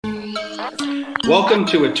Welcome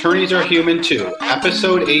to Attorneys Are Human Too,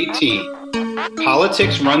 Episode 18,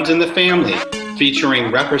 Politics Runs in the Family,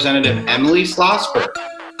 featuring Representative Emily Schlossberg.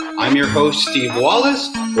 I'm your host, Steve Wallace.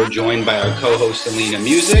 We're joined by our co-host, Alina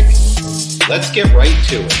Music. Let's get right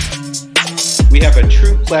to it. We have a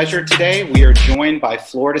true pleasure today. We are joined by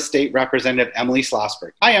Florida State Representative Emily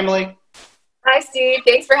Schlossberg. Hi, Emily. Hi, Steve.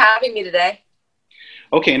 Thanks for having me today.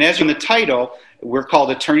 Okay, and as in the title, we're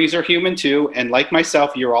called Attorneys Are Human Too, and like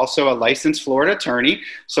myself, you're also a licensed Florida attorney.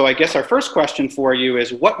 So I guess our first question for you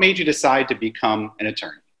is, what made you decide to become an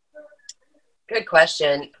attorney? Good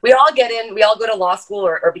question. We all go to law school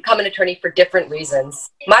or become an attorney for different reasons.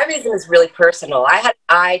 My reason is really personal. I had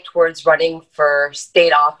an eye towards running for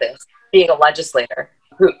state office, being a legislator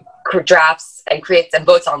who drafts and creates and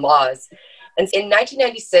votes on laws. And in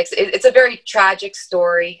 1996, it's a very tragic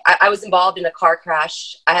story. I was involved in a car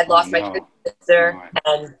crash. I had lost my twin sister,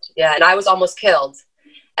 and I was almost killed.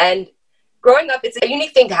 And growing up, it's a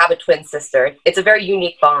unique thing to have a twin sister. It's a very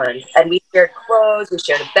unique bond. And we shared clothes, we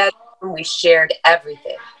shared a bedroom, we shared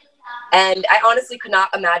everything. And I honestly could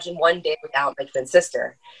not imagine one day without my twin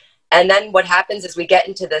sister. And then what happens is we get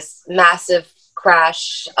into this massive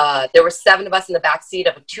crash. There were 7 of us in the backseat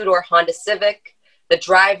of a 2-door Honda Civic. The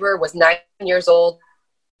driver was 9 years old,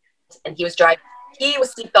 and he was driving. He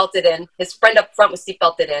was seatbelted in. His friend up front was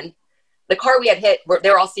seatbelted in. The car we had hit, they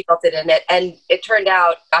were all seatbelted in it. And it turned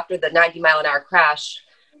out, after the 90-mile-an-hour crash,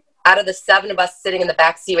 out of the 7 of us sitting in the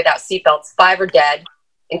back seat without seatbelts, 5 are dead,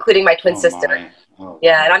 including my twin sister. And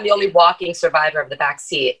I'm the only walking survivor of the back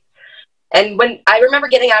seat. And when I remember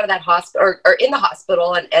getting out of that hospital, or in the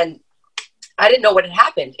hospital, and I didn't know what had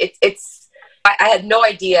happened. I had no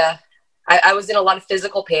idea. I was in a lot of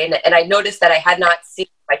physical pain, and I noticed that I had not seen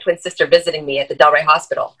my twin sister visiting me at the Delray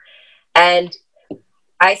Hospital. And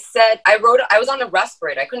I was on a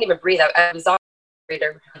respirator. I couldn't even breathe. I was on a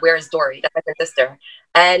respirator. Where is Dory? That's my twin sister.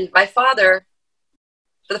 And my father,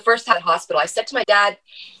 for the first time at the hospital, I said to my dad,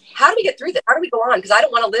 how do we get through this? How do we go on? Because I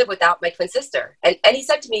don't want to live without my twin sister. And he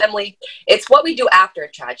said to me, Emily, it's what we do after a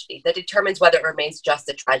tragedy that determines whether it remains just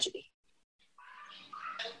a tragedy.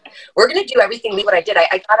 We're going to do everything. What I did,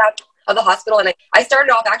 I got out of the hospital, and I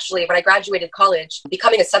started off, actually, when I graduated college,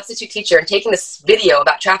 becoming a substitute teacher and taking this video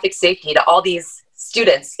about traffic safety to all these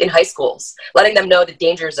students in high schools, letting them know the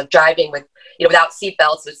dangers of driving without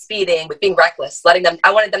seatbelts, with speeding, with being reckless,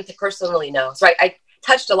 I wanted them to personally know. So I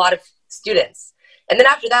touched a lot of students. And then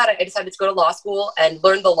after that, I decided to go to law school and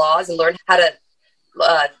learn the laws and learn how to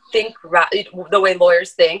think the way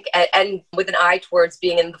lawyers think, and with an eye towards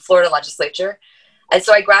being in the Florida legislature. And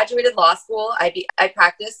so I graduated law school. I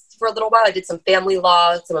practiced for a little while. I did some family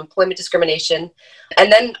law, some employment discrimination, and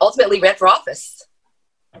then ultimately ran for office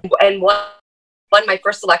and won my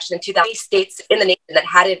first election in 2000 states in the nation that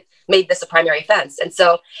hadn't made this a primary offense. And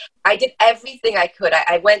so I did everything I could.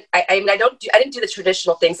 I didn't do the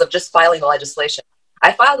traditional things of just filing the legislation.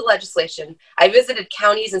 I filed the legislation. I visited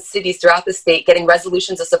counties and cities throughout the state, getting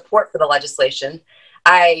resolutions of support for the legislation.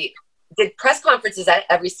 I did press conferences at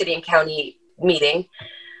every city and county meeting.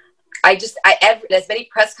 I as many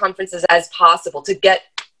press conferences as possible to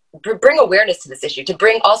bring awareness to this issue, to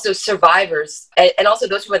bring also survivors and also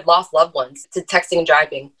those who had lost loved ones to texting and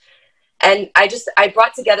driving. And I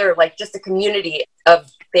brought together just a community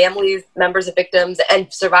of families, members of victims,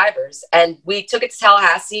 and survivors. And we took it to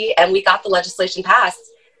Tallahassee, and we got the legislation passed.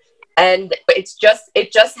 And it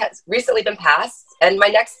just has recently been passed. And my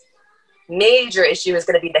next major issue is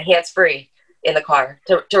going to be the hands-free in the car,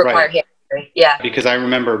 to require hands-free. Yeah. Because I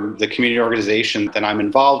remember the community organization that I'm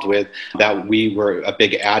involved with that we were a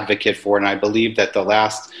big advocate for. And I believe that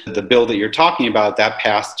the bill that you're talking about, that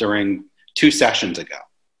passed during 2 sessions ago.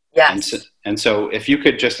 Yes. And so if you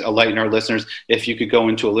could just enlighten our listeners, if you could go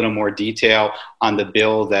into a little more detail on the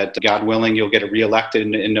bill that, God willing, you'll get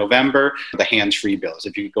reelected in November, the hands-free bills,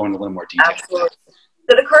 if you could go into a little more detail. Absolutely.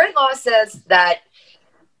 So the current law says that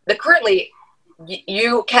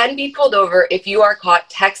you can be pulled over if you are caught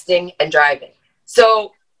texting and driving.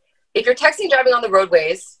 So if you're texting and driving on the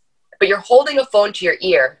roadways, but you're holding a phone to your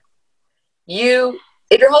ear, if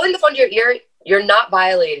you're holding the phone to your ear, you're not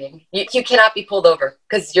violating. You cannot be pulled over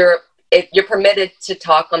because you're permitted to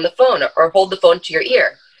talk on the phone or hold the phone to your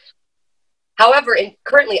ear. However,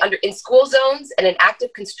 currently in school zones and in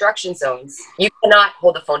active construction zones, you cannot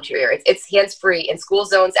hold the phone to your ear. It's hands-free in school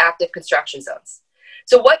zones, active construction zones.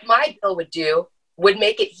 So what my bill would do would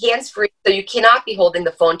make it hands-free, so you cannot be holding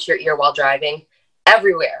the phone to your ear while driving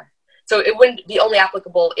everywhere. So it wouldn't be only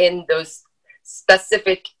applicable in those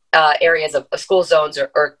specific areas of school zones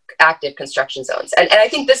or active construction zones. And I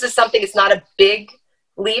think this is something, it's not a big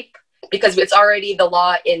leap. because it's already the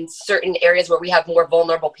law in certain areas where we have more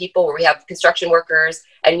vulnerable people, where we have construction workers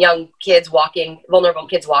and young kids walking, vulnerable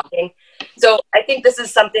kids walking. So I think this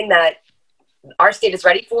is something that our state is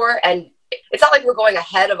ready for. And it's not like we're going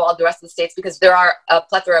ahead of all the rest of the states, because there are a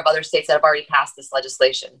plethora of other states that have already passed this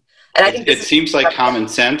legislation. And I think it seems like common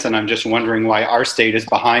sense, and I'm just wondering why our state is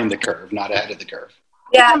behind the curve, not ahead of the curve.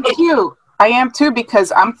 Yeah, I am too,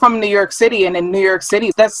 because I'm from New York City, and in New York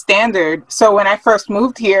City, that's standard. So when I first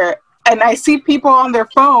moved here and I see people on their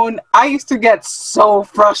phone, I used to get so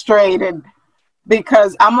frustrated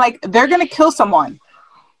because I'm like, they're going to kill someone.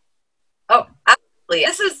 Oh, absolutely.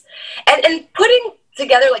 This is, and putting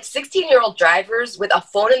together like 16-year-old drivers with a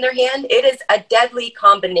phone in their hand, it is a deadly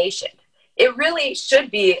combination. It really should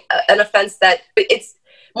be an offense that it's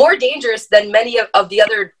more dangerous than many of the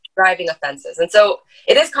other driving offenses. And so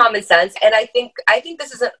it is common sense. And I think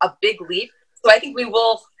this isn't a big leap. So I think I'm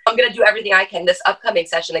going to do everything I can this upcoming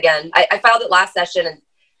session again. I filed it last session and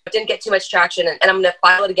didn't get too much traction. And I'm going to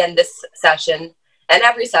file it again this session and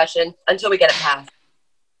every session until we get it passed.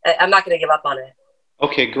 I'm not going to give up on it.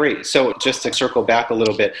 Okay, great. So just to circle back a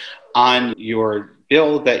little bit on your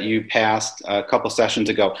bill that you passed a couple sessions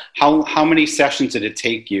ago, how many sessions did it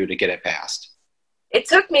take you to get it passed? It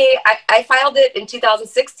took me, I filed it in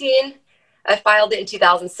 2016, I filed it in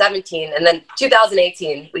 2017, and then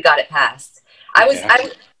 2018, we got it passed.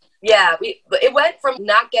 It went from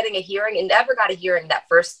not getting a hearing and never got a hearing that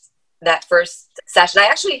first session.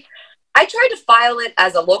 I tried to file it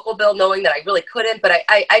as a local bill knowing that I really couldn't, but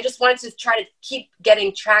I just wanted to try to keep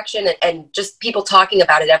getting traction and just people talking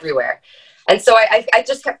about it everywhere. And so I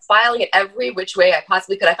just kept filing it every which way I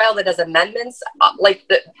possibly could. I filed it as amendments,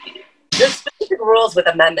 there's specific rules with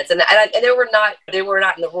amendments, and they were not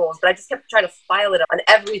in the rules, but I just kept trying to file it on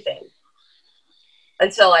everything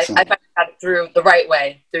until I finally got it through the right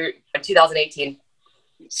way through 2018.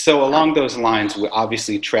 So along those lines,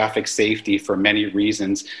 obviously traffic safety for many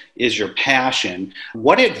reasons is your passion.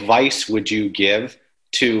 What advice would you give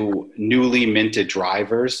to newly minted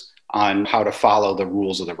drivers on how to follow the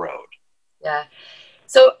rules of the road? Yeah.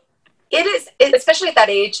 So it is, especially at that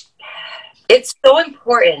age, it's so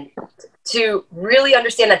important to really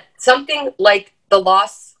understand that something like the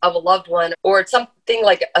loss of a loved one or something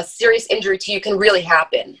like a serious injury to you can really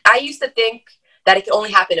happen. I used to think that it can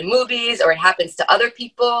only happen in movies, or it happens to other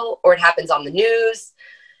people, or it happens on the news.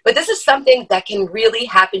 But this is something that can really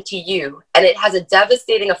happen to you, and it has a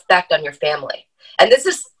devastating effect on your family. And this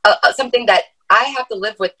is something that I have to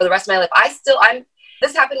live with for the rest of my life.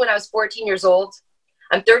 This happened when I was 14 years old.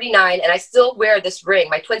 I'm 39, and I still wear this ring,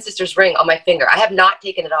 my twin sister's ring, on my finger. I have not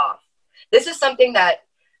taken it off. This is something that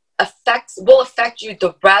will affect you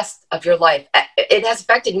the rest of your life. It has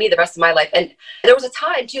affected me the rest of my life. And there was a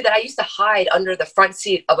time, too, that I used to hide under the front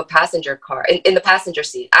seat of a passenger car, in the passenger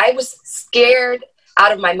seat. I was scared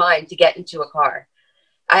out of my mind to get into a car.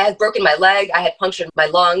 I had broken my leg. I had punctured my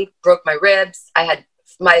lung, broke my ribs.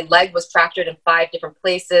 My leg was fractured in 5 different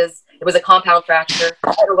places. It was a compound fracture. I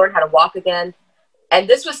had to learn how to walk again. And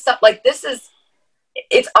this was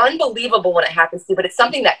it's unbelievable when it happens to you, but it's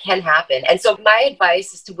something that can happen. And so my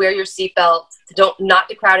advice is to wear your seatbelt, not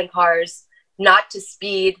to crowd in cars, not to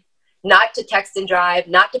speed, not to text and drive,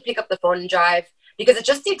 not to pick up the phone and drive, because it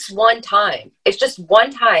just takes one time. It's just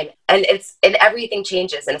one time, and everything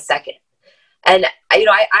changes in a second. And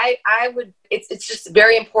it's just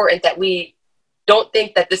very important that we don't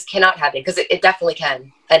think that this cannot happen, because it definitely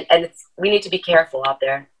can. And we need to be careful out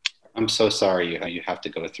there. I'm so sorry you have to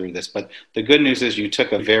go through this, but the good news is you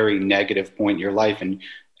took a very negative point in your life, and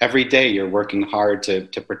every day you're working hard to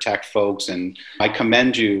protect folks, and I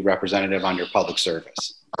commend you, Representative, on your public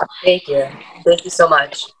service. Thank you. Thank you so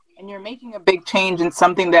much. And you're making a big change in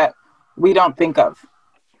something that we don't think of.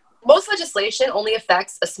 Most legislation only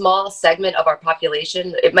affects a small segment of our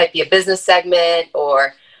population. It might be a business segment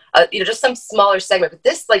or just some smaller segment, but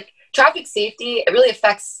this, like traffic safety, it really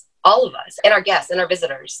affects all of us and our guests and our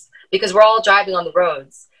visitors, because we're all driving on the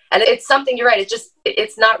roads. And it's something, you're right,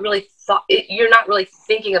 it's not really, you're not really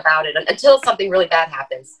thinking about it until something really bad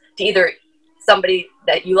happens to either somebody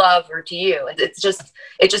that you love or to you. It's just,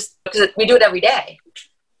 because we do it every day.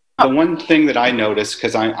 The one thing that I noticed,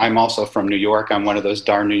 because I'm also from New York, I'm one of those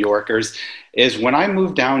darn New Yorkers, is when I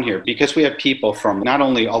moved down here, because we have people from not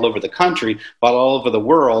only all over the country, but all over the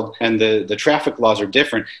world, and the traffic laws are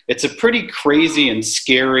different, it's a pretty crazy and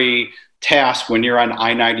scary task when you're on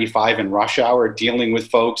I-95 in rush hour dealing with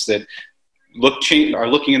folks that are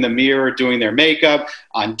looking in the mirror, doing their makeup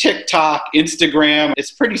on TikTok, Instagram.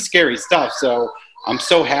 It's pretty scary stuff. So I'm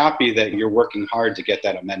so happy that you're working hard to get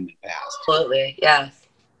that amendment passed. Absolutely, yeah.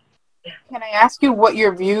 Can I ask you what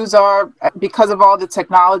your views are because of all the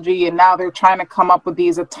technology and now they're trying to come up with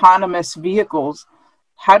these autonomous vehicles?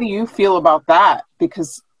 How do you feel about that?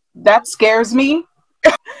 Because that scares me.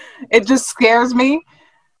 It just scares me.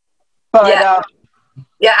 But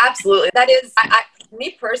yeah, absolutely. That is,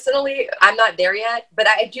 me personally, I'm not there yet, but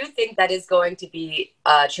I do think that is going to be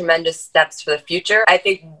tremendous steps for the future. I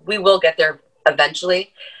think we will get there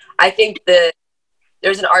eventually. I think that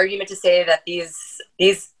there's an argument to say that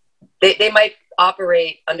they might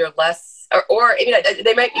operate under less, or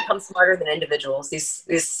they might become smarter than individuals.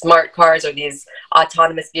 These smart cars or these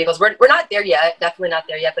autonomous vehicles. We're not there yet, definitely not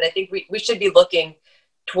there yet. But I think we should be looking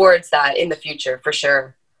towards that in the future for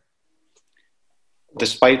sure.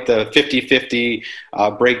 Despite the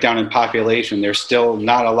 50-50 breakdown in population, there's still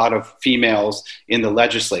not a lot of females in the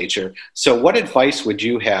legislature. So what advice would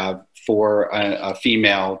you have for a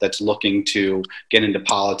female that's looking to get into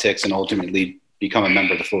politics and ultimately become a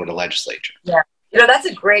member of the Florida legislature? Yeah, that's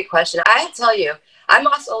a great question. I tell you, I'm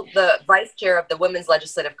also the vice chair of the Women's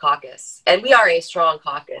Legislative Caucus, and we are a strong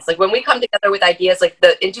caucus. Like when we come together with ideas, like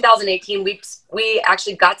in 2018, we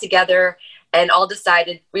actually got together and all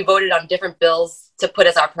decided, we voted on different bills to put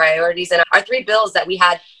as our priorities. And our 3 bills that we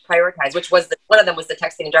had prioritized, which was one of them was the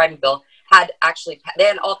texting and driving bill, they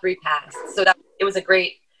had all 3 passed. So it was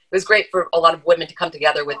great for a lot of women to come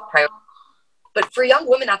together with priorities. But for young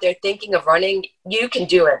women out there thinking of running, you can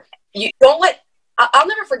do it. You don't I'll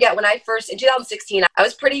never forget when in 2016, I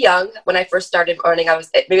was pretty young when I first started running. I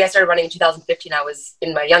started running in 2015. I was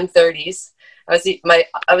in my young 30s. I was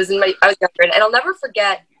younger, and I'll never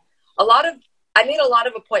forget I made a lot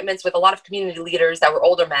of appointments with a lot of community leaders that were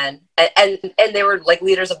older men, and they were like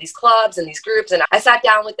leaders of these clubs and these groups. And I sat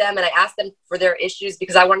down with them and I asked them for their issues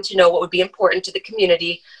because I wanted to know what would be important to the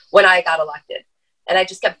community when I got elected. And I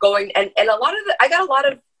just kept going. And I got a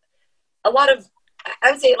lot of,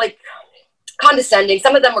 I would say like condescending.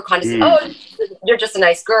 Some of them were condescending. Oh, you're just a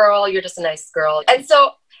nice girl. You're just a nice girl. And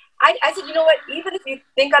so I said, you know what, even if you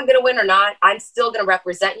think I'm going to win or not, I'm still going to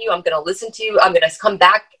represent you. I'm going to listen to you. I'm going to come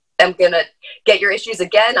back. I'm going to get your issues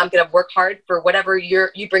again. I'm going to work hard for whatever you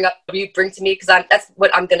bring to me, because that's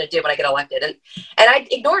what I'm going to do when I get elected. And I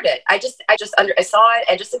ignored it. I saw it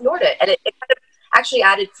and just ignored it. And it kind of actually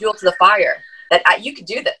added fuel to the fire that you could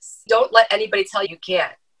do this. Don't let anybody tell you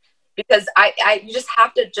can't, because you just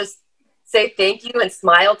have to just say thank you and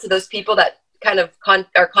smile to those people that kind of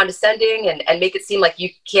are condescending and make it seem like you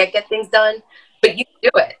can't get things done, but you can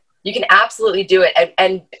do it. You can absolutely do it.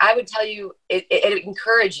 And I would tell you, it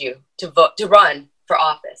encourage you to vote, to run for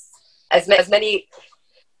office. As many,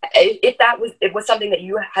 if it was something that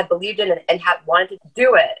you had believed in and had wanted to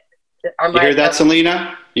do it. You hear that,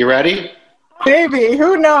 Selena? You ready? Maybe,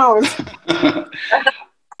 who knows?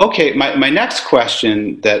 Okay, my next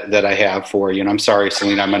question that I have for you, and I'm sorry,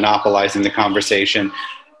 Selena, I'm monopolizing the conversation,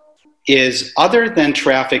 is other than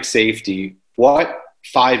traffic safety, what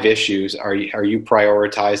 5 issues are you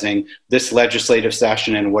prioritizing this legislative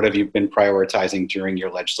session, and what have you been prioritizing during your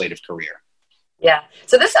legislative career? Yeah,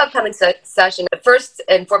 so this upcoming session, first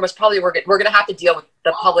and foremost, probably we're going to have to deal with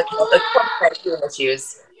the public health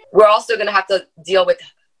issues. We're also going to have to deal with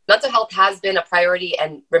mental health. Has been a priority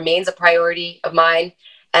and remains a priority of mine.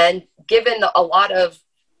 And given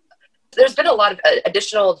there's been a lot of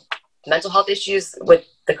additional mental health issues with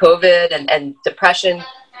the COVID and depression,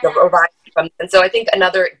 and so I think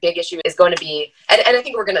another big issue is going to be, and I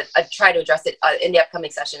think we're going to try to address it in the upcoming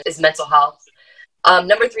session, is mental health.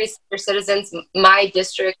 Number 3, senior citizens. My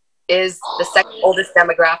district is the second oldest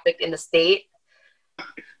demographic in the state.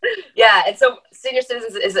 Yeah, and so senior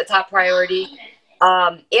citizens is a top priority.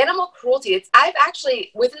 Animal cruelty. I've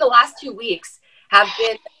actually, within the last 2 weeks, have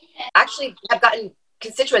gotten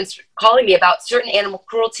constituents calling me about certain animal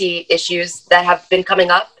cruelty issues that have been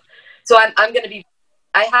coming up. So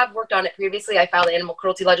I have worked on it previously. I filed animal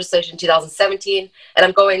cruelty legislation in 2017,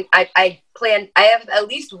 and I have at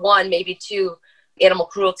least 1, maybe 2 animal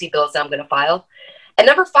cruelty bills that I'm going to file. And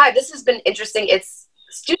number 5, this has been interesting. It's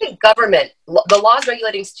student government, the laws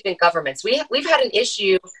regulating student governments. We've had an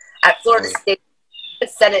issue at Florida State. The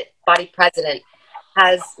Senate body president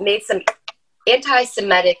has made some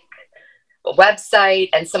anti-Semitic website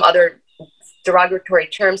and some other derogatory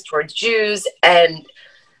terms towards Jews, and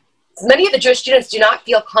many of the Jewish students do not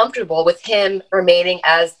feel comfortable with him remaining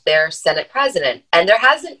as their Senate president. And there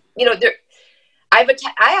hasn't, I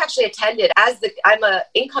actually attended I'm an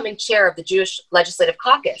incoming chair of the Jewish Legislative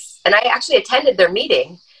Caucus, and I actually attended their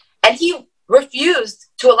meeting, and he refused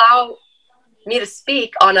to allow me to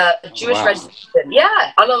speak on a Jewish resolution.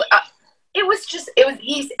 Yeah,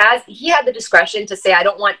 He had the discretion to say, I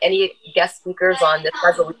don't want any guest speakers on this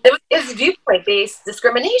resolution. It was viewpoint-based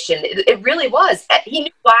discrimination. It really was. He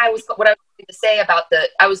knew what I was going to say about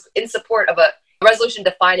I was in support of a resolution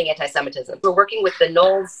defining anti-Semitism. We're working with the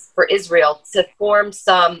Knowles for Israel to form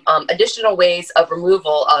some additional ways of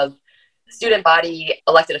removal of student body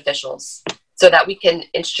elected officials so that we can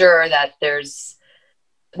ensure that there's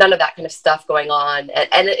none of that kind of stuff going on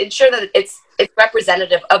and ensure that it's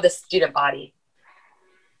representative of the student body.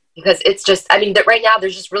 Because it's just, that right now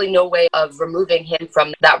there's just really no way of removing him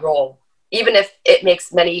from that role, even if it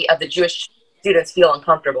makes many of the Jewish students feel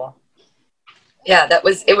uncomfortable. Yeah,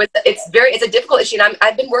 it's a difficult issue. And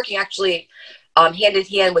I've been working actually hand in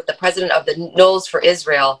hand with the president of the Knowles for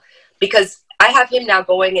Israel, because I have him now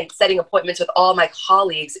going and setting appointments with all my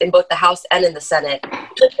colleagues in both the House and in the Senate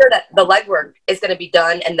to ensure that the legwork is going to be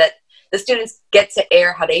done and that the students get to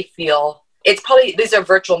air how they feel. These are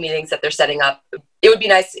virtual meetings that they're setting up. It would be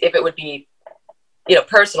nice if it would be,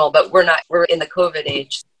 personal, but we're in the COVID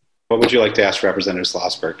age. What would you like to ask Representative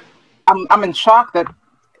Schlossberg? I'm in shock that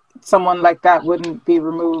someone like that wouldn't be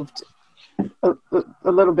removed a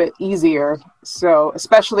little bit easier. So,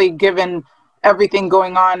 especially given everything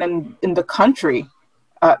going on in the country.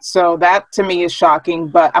 So that to me is shocking,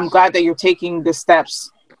 but I'm glad that you're taking the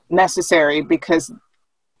steps necessary, because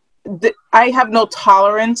I have no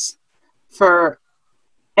tolerance for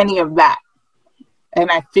any of that.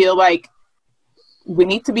 And I feel like we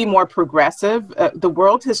need to be more progressive. The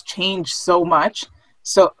world has changed so much.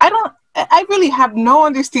 So I really have no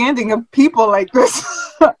understanding of people like this.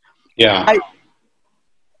 Yeah.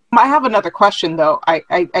 I have another question, though.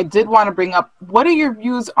 I did want to bring up, what are your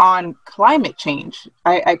views on climate change?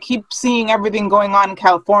 I keep seeing everything going on in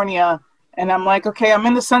California, and I'm like, okay, I'm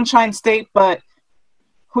in the Sunshine State, but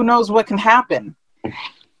who knows what can happen?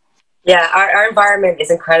 Yeah, our environment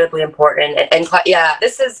is incredibly important. And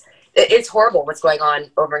it's horrible what's going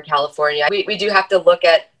on over in California. We do have to look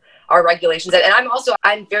at our regulations. And I'm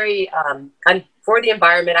for the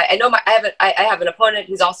environment. I know I have an opponent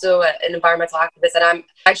who's also an environmental activist, and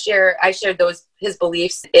I share his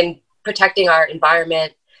beliefs in protecting our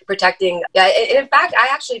environment, and in fact,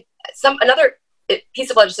 another piece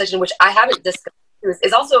of legislation which I haven't discussed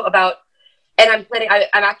is also about, and I'm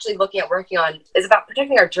actually working on, is about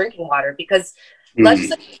protecting our drinking water, because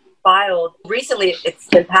legislation filed recently, it's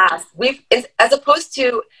been passed. We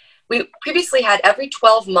previously had every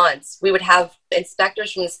 12 months, we would have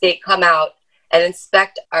inspectors from the state come out and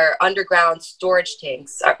inspect our underground storage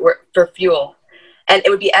tanks for fuel. And it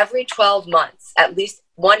would be every 12 months, at least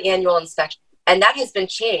one annual inspection. And that has been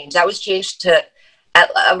changed. That was changed to at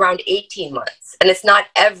around 18 months. And it's not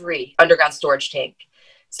every underground storage tank.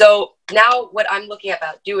 So now what I'm looking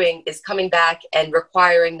about doing is coming back and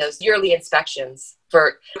requiring those yearly inspections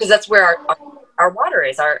because that's where our water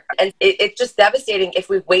is. And it's just devastating if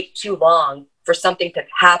we wait too long for something to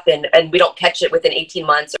happen and we don't catch it within 18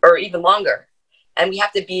 months or even longer. And we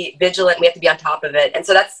have to be vigilant. We have to be on top of it. And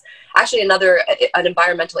so that's actually an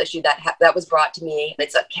environmental issue that was brought to me.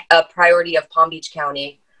 It's a priority of Palm Beach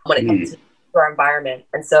County when it comes to our environment.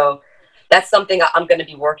 And so that's something I'm going to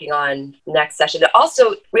be working on next session.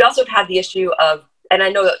 We also have had the issue of, and I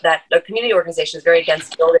know that the community organization is very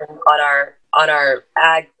against building on our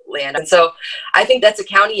ag land. And so I think that's a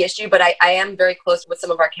county issue, but I am very close with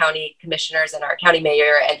some of our county commissioners and our county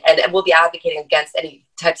mayor, and we'll be advocating against any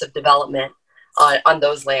types of development on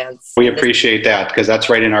those lands. We appreciate that, because that's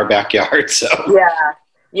right in our backyard. So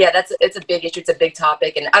yeah, it's a big issue. It's a big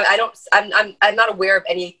topic, and I'm not aware of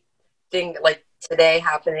anything like today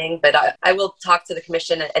happening, but I will talk to the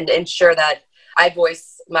commission and ensure that I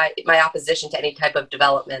voice my opposition to any type of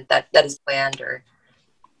development that is planned or.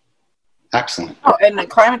 Excellent. Oh, and the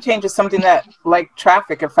climate change is something that, like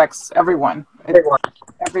traffic, affects everyone.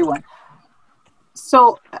 Everyone.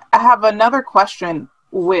 So I have another question,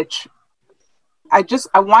 which I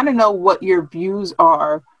want to know what your views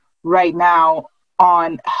are right now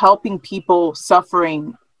on helping people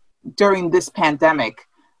suffering during this pandemic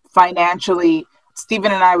financially.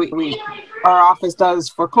 Stephen and I, our office does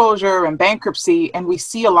foreclosure and bankruptcy, and we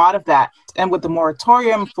see a lot of that. And with the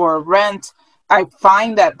moratorium for rent, I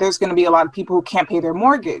find that there's going to be a lot of people who can't pay their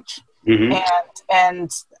mortgage. Mm-hmm. And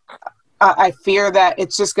I fear that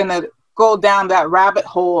it's just going to go down that rabbit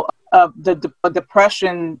hole of the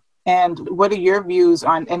depression. And what are your views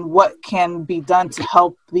on, and what can be done to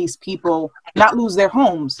help these people not lose their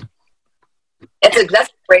homes? That's a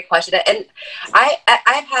great question. And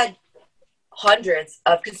I've had hundreds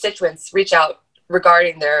of constituents reach out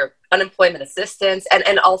regarding their unemployment assistance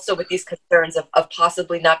and also with these concerns of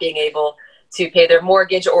possibly not being able to pay their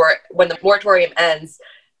mortgage, or when the moratorium ends,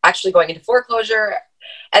 actually going into foreclosure.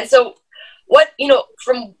 And so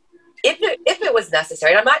from if it was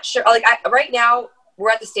necessary, and I'm not sure, right now we're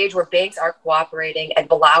at the stage where banks are cooperating and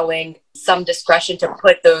allowing some discretion to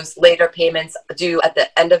put those later payments due at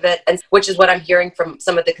the end of it, and which is what I'm hearing from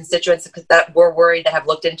some of the constituents that were worried that have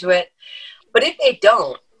looked into it. But if they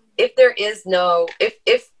don't, if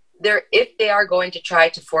they are going to try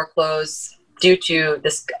to foreclose due to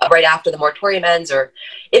this right after the moratorium ends, or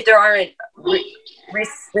if there aren't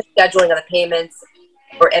rescheduling of the payments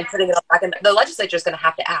and putting it all back in, the legislature is going to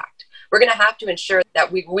have to act. We're going to have to ensure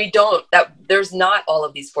that that there's not all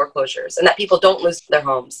of these foreclosures and that people don't lose their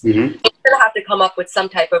homes. Mm-hmm. We're going to have to come up with some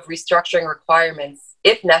type of restructuring requirements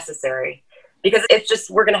if necessary, because it's just,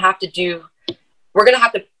 we're going to have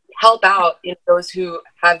to help out those who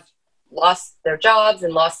have lost their jobs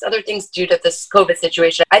and lost other things due to this COVID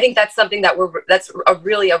situation. I think that's something that's a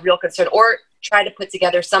real concern, or try to put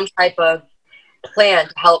together some type of plan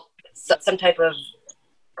to help, some type of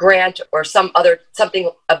grant or something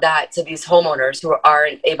of that to these homeowners who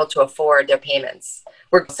aren't able to afford their payments,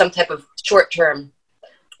 or some type of short-term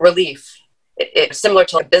relief, similar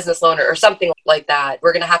to a business loan or something like that.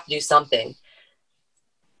 We're going to have to do something.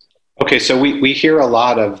 Okay, so we hear a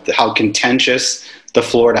lot of how contentious the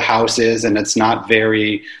Florida House is, and it's not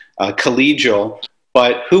very collegial,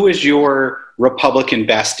 but who is your Republican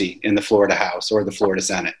bestie in the Florida House or the Florida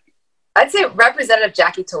Senate? I'd say Representative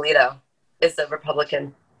Jackie Toledo is the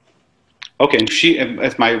Republican. Okay, she,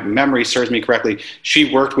 if my memory serves me correctly,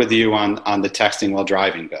 she worked with you on the texting while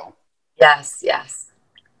driving bill. Yes.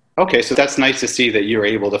 Okay, so that's nice to see that you're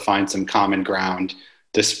able to find some common ground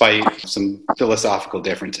despite some philosophical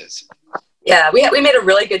differences. Yeah, we made a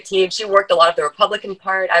really good team. She worked a lot of the Republican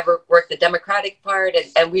part. I worked the Democratic part,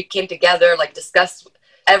 and we came together, discussed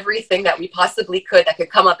everything that we possibly could that could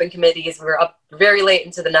come up in committees. We were up very late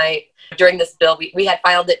into the night during this bill. We had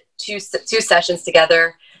filed it two sessions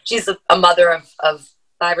together. She's a mother of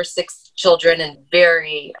 5 or 6 children, and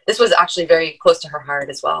this was actually very close to her heart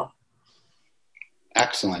as well.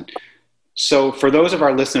 Excellent. So for those of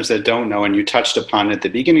our listeners that don't know, and you touched upon it at the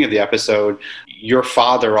beginning of the episode, your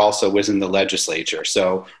father also was in the legislature.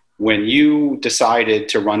 So when you decided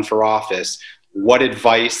to run for office, what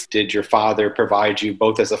advice did your father provide you,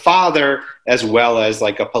 both as a father as well as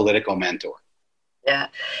a political mentor? Yeah.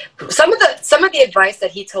 Some of the advice that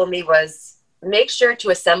he told me was, make sure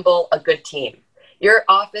to assemble a good team. Your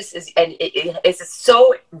office is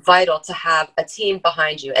so vital to have a team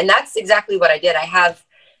behind you. And that's exactly what I did. I have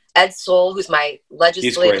Ed Soul, who's my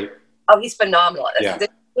legislator. He's great. Oh, he's phenomenal. Yeah.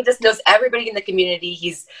 He just knows everybody in the community.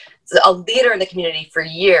 He's a leader in the community for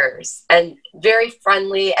years, and very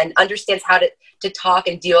friendly, and understands how to talk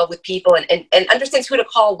and deal with people, and understands who to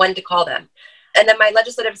call, when to call them. And then my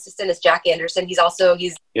legislative assistant is Jack Anderson. He's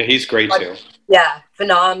great too. Yeah,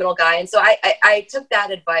 phenomenal guy. And so I took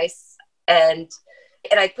that advice and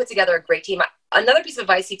I put together a great team. Another piece of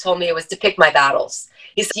advice he told me was to pick my battles.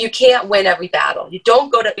 He said, you can't win every battle. You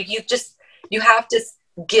have to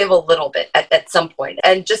give a little bit at some point,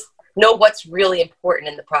 and just know what's really important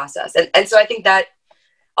in the process. And so I think that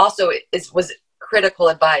also was critical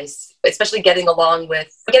advice, especially getting along with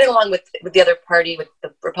the other party, with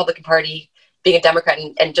the Republican Party, being a Democrat,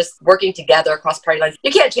 and just working together across party lines.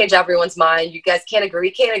 You can't change everyone's mind. You guys can't agree.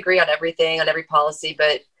 We can't agree on everything, on every policy,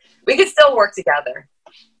 but we can still work together.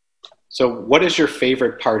 So what is your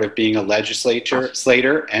favorite part of being a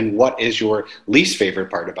legislator, and what is your least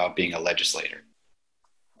favorite part about being a legislator?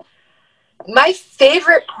 My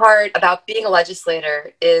favorite part about being a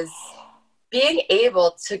legislator is being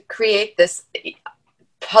able to create this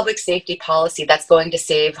public safety policy that's going to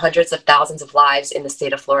save hundreds of thousands of lives in the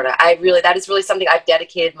state of Florida. That is really something I've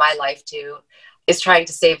dedicated my life to, is trying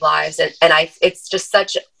to save lives. And it's just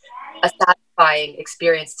such a satisfying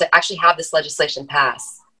experience to actually have this legislation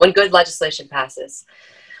pass, when good legislation passes.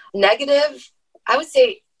 Negative, I would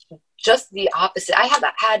say just the opposite.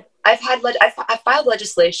 I've filed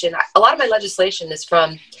legislation. A lot of my legislation is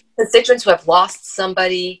from constituents who have lost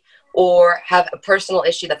somebody or have a personal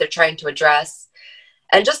issue that they're trying to address.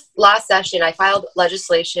 And just last session, I filed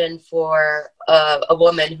legislation for a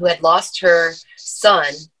woman who had lost her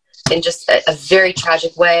son in just a very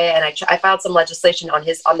tragic way. And I filed some legislation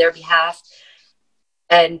on their behalf.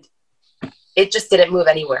 And it just didn't move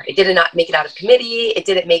anywhere. It did not make it out of committee. It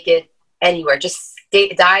didn't make it anywhere. Just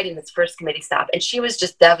died in its first committee stop. And she was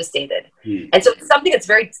just devastated. And so it's something that's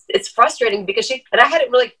it's frustrating, because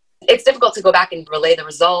it's difficult to go back and relay the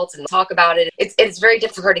results and talk about it. It's very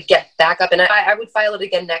difficult for her to get back up. And I would file it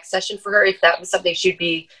again next session for her if that was something she'd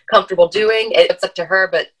be comfortable doing. It's up to her.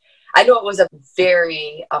 But I know it was a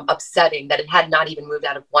very upsetting that it had not even moved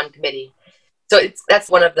out of one committee. So that's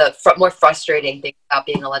one of the more frustrating things about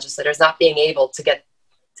being a legislator, is not being able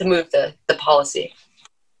to move the policy.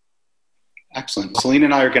 Excellent. Selena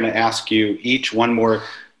and I are going to ask you each one more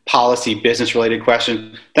policy business related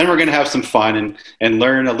question. Then we're going to have some fun and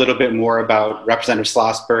learn a little bit more about Representative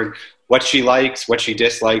Schlossberg, what she likes, what she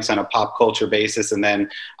dislikes on a pop culture basis. And then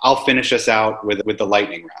I'll finish us out with the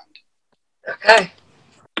lightning round. Okay.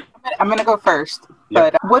 I'm going to go first.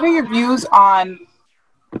 Yep. But what are your views on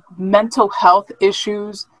mental health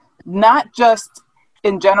issues, not just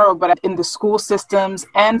in general, but in the school systems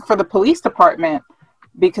and for the police department?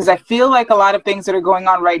 Because I feel like a lot of things that are going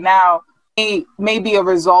on right now may be a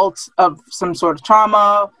result of some sort of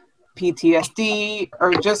trauma, PTSD,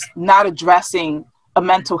 or just not addressing a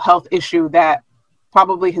mental health issue that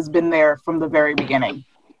probably has been there from the very beginning.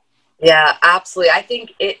 Yeah, absolutely.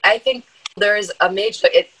 I think there is a major.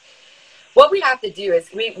 What we have to do is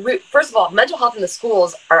we first of all, mental health in the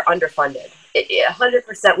schools are underfunded.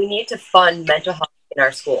 100%. We need to fund mental health in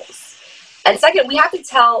our schools. And second, we have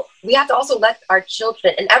to also let our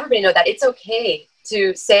children and everybody know that it's okay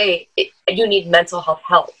to say you need mental health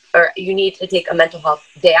help or you need to take a mental health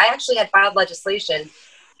day. I actually had filed legislation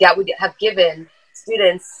that would have given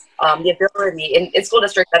students the ability in school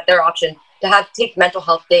districts at their option to take mental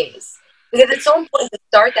health days. Because it's so important to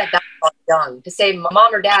start that dialogue young, to say,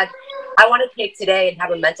 Mom or Dad, I want to take today and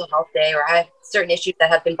have a mental health day, or I have certain issues that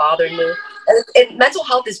have been bothering me. And mental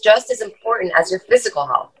health is just as important as your physical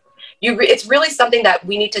health. It's really something that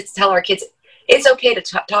we need to tell our kids. It's okay to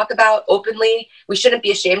talk about openly. We shouldn't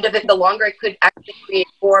be ashamed of it. The longer it could actually create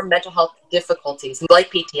more mental health difficulties like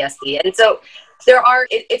PTSD. And so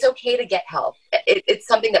it's okay to get help. It's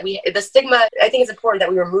something that the stigma, I think it's important that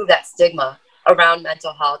we remove that stigma around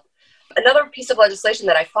mental health. Another piece of legislation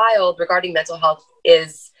that I filed regarding mental health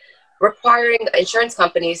is requiring insurance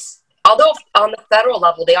companies, although on the federal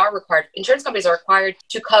level, insurance companies are required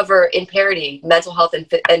to cover in parity mental health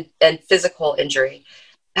and physical injury.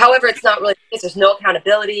 However, it's not really the case. There's no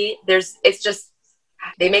accountability. It's just,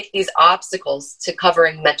 they make these obstacles to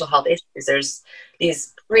covering mental health issues. There's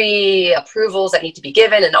these pre-approvals that need to be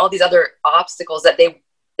given and all these other obstacles that they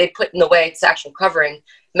put in the way to actual covering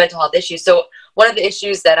mental health issues. So one of the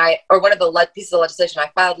issues one of the pieces of legislation I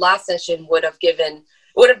filed last session would have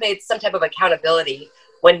made some type of accountability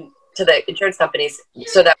to the insurance companies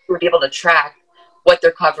so that we would be able to track what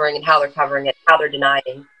they're covering and how they're covering it, how they're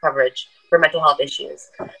denying coverage for mental health issues,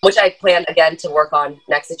 which I plan again to work on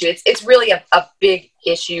next issue. It's really a big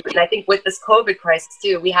issue. And I think with this COVID crisis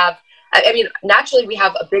too, naturally we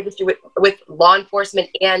have a big issue with law enforcement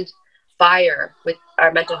and fire with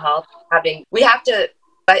our mental health. I think we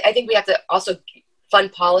have to also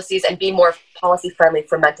fund policies and be more policy friendly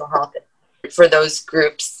for mental health for those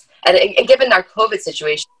groups. And given our COVID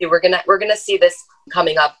situation, we're gonna see this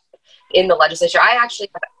coming up in the legislature. I actually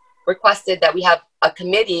requested that we have a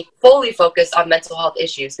committee fully focused on mental health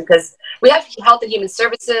issues because we have Health and Human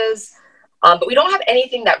Services, but we don't have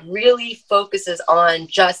anything that really focuses on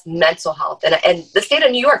just mental health. And the state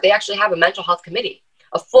of New York, they actually have a mental health committee,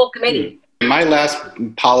 a full committee. My last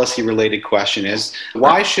policy related question is,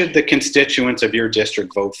 why should the constituents of your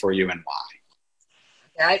district vote for you and why?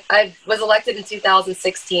 I was elected in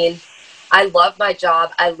 2016. I love my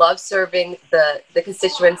job. I love serving the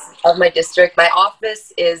constituents of my district. My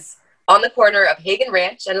office is on the corner of Hagen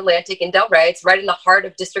Ranch and Atlantic in Delray. It's right in the heart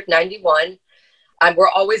of District 91. We're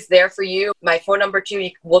always there for you. My phone number too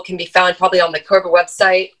can be found probably on the COBRA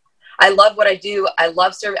website. I love what I do. I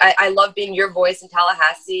love serving. I love being your voice in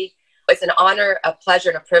Tallahassee. It's an honor, a pleasure,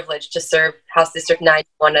 and a privilege to serve House District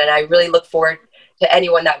 91, and I really look forward to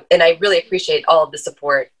anyone and I really appreciate all of the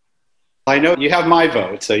support. I know you have my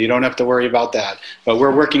vote, so you don't have to worry about that, but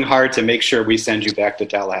we're working hard to make sure we send you back to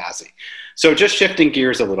Tallahassee. So just shifting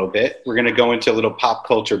gears a little bit, we're going to go into a little pop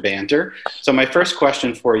culture banter. So my first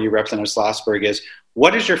question for you, Representative Schlossberg, is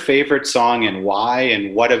what is your favorite song and why,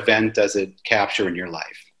 and what event does it capture in your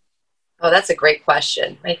life? Oh, that's a great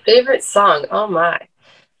question. My favorite song, oh my.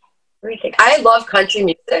 Let me think. I love country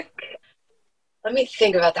music. Let me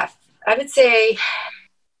think about that. I would say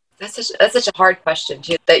that's such a hard question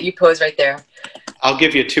that you pose right there. I'll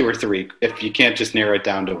give you 2 or 3 if you can't just narrow it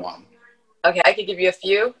down to one. Okay, I could give you a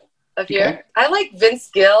few of here. Okay. I like Vince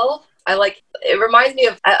Gill. It reminds me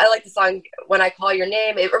of, I like the song When I Call Your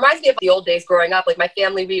Name. It reminds me of the old days growing up. Like my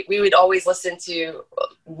family, we would always listen to,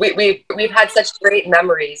 we've had such great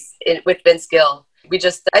memories with Vince Gill.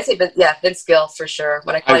 Vince Gill for sure.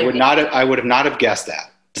 When I would have not have guessed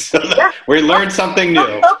that. So we learned something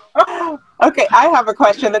new. Okay, I have a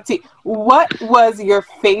question. Let's see. What was your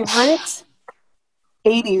favorite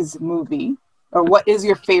 80s movie, or what is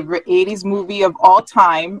your favorite 80s movie of all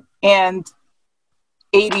time? And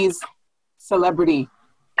 80s celebrity?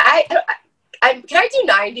 Can I do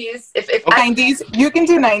 90s? If 90s, you can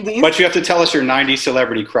do 90s. But you have to tell us your 90s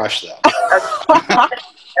celebrity crush, though.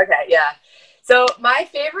 Okay, yeah. So my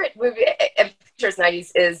favorite movie of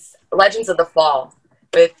 90s is Legends of the Fall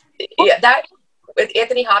with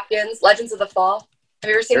Anthony Hopkins. Legends of the Fall. Have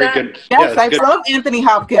you ever seen that? Good. Yes, I love Anthony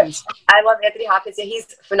Hopkins. I love Anthony Hopkins.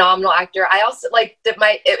 He's a phenomenal actor. I also like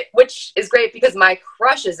which is great because my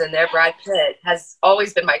crush is in there. Brad Pitt has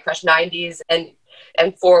always been my crush, 90s and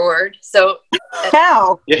forward. So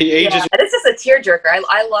How? Yeah, he ages. Yeah, and it's just a tearjerker.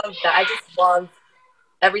 I love that. I just love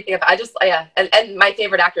everything about it. And my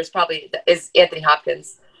favorite actor is Anthony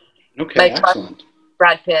Hopkins. Okay, excellent.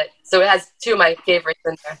 Brad Pitt. So it has two of my favorites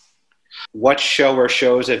in there. What show or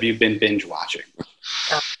shows have you been binge watching?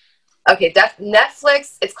 Okay,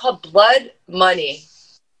 Netflix. It's called Blood Money,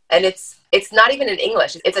 and it's not even in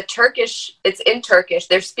English. It's in Turkish.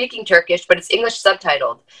 They're speaking Turkish, but it's English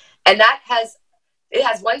subtitled, and it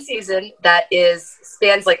has one season that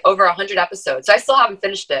spans like over 100 episodes. So I still haven't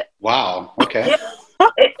finished it. Wow. Okay.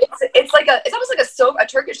 It's almost like a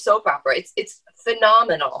Turkish soap opera. It's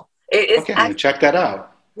phenomenal. Okay, I'm gonna check that out.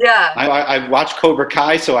 Yeah. I watched Cobra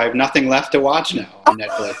Kai, so I have nothing left to watch now on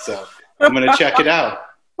Netflix. So I'm gonna check it out.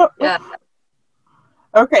 Yeah.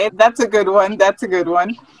 Okay, that's a good one.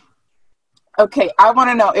 Okay, I want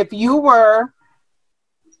to know if you were.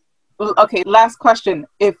 Okay, last question.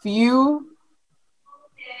 If you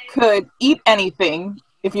could eat anything,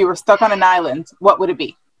 if you were stuck on an island, what would it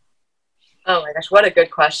be? Oh my gosh, what a good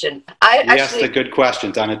question. Yes, the good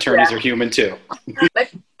questions on Attorneys Are Human Too.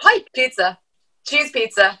 My pizza. Cheese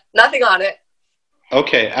pizza. Nothing on it.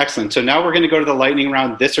 Okay, excellent. So now we're going to go to the lightning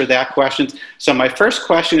round, this or that questions. So my first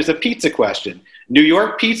question is a pizza question. New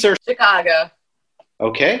York pizza or Chicago?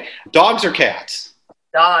 Okay. Dogs or cats?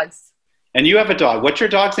 Dogs. And you have a dog. What's your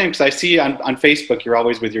dog's name? Because I see on Facebook you're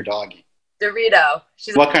always with your doggie. Dorito.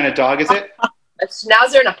 What kind of dog is it? A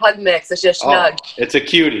Schnauzer and a pug mix. It's just snug. It's a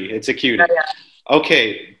cutie. Oh, yeah.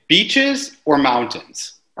 Okay. Beaches or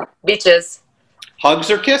mountains? Beaches. Hugs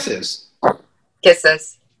or kisses?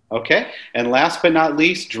 Kisses. Okay. And last but not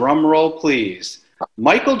least, drum roll, please.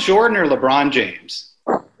 Michael Jordan or LeBron James?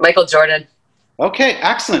 Michael Jordan. Okay.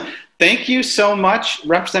 Excellent. Thank you so much,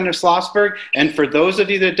 Representative Schlossberg. And for those of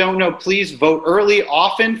you that don't know, please vote early,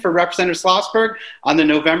 often for Representative Schlossberg on the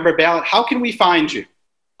November ballot. How can we find you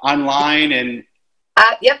online? And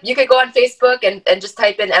Yep, you could go on Facebook and just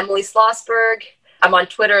type in Emily Schlossberg. I'm on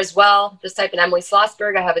Twitter as well. Just type in Emily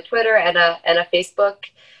Schlossberg. I have a Twitter and a Facebook,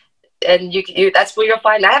 and that's where you'll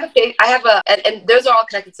find. And those are all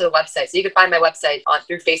connected to the website, so you can find my website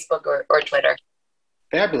through Facebook or Twitter.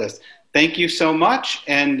 Fabulous. Thank you so much.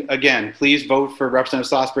 And again, please vote for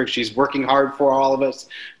Representative Schlossberg. She's working hard for all of us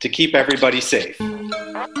to keep everybody safe.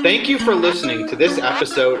 Thank you for listening to this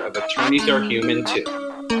episode of Attorneys Are Human Too.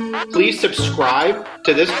 Please subscribe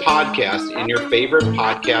to this podcast in your favorite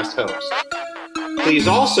podcast host. Please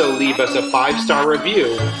also leave us a 5-star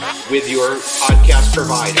review with your podcast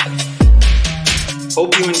provider.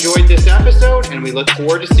 Hope you enjoyed this episode, and we look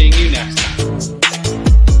forward to seeing you next time.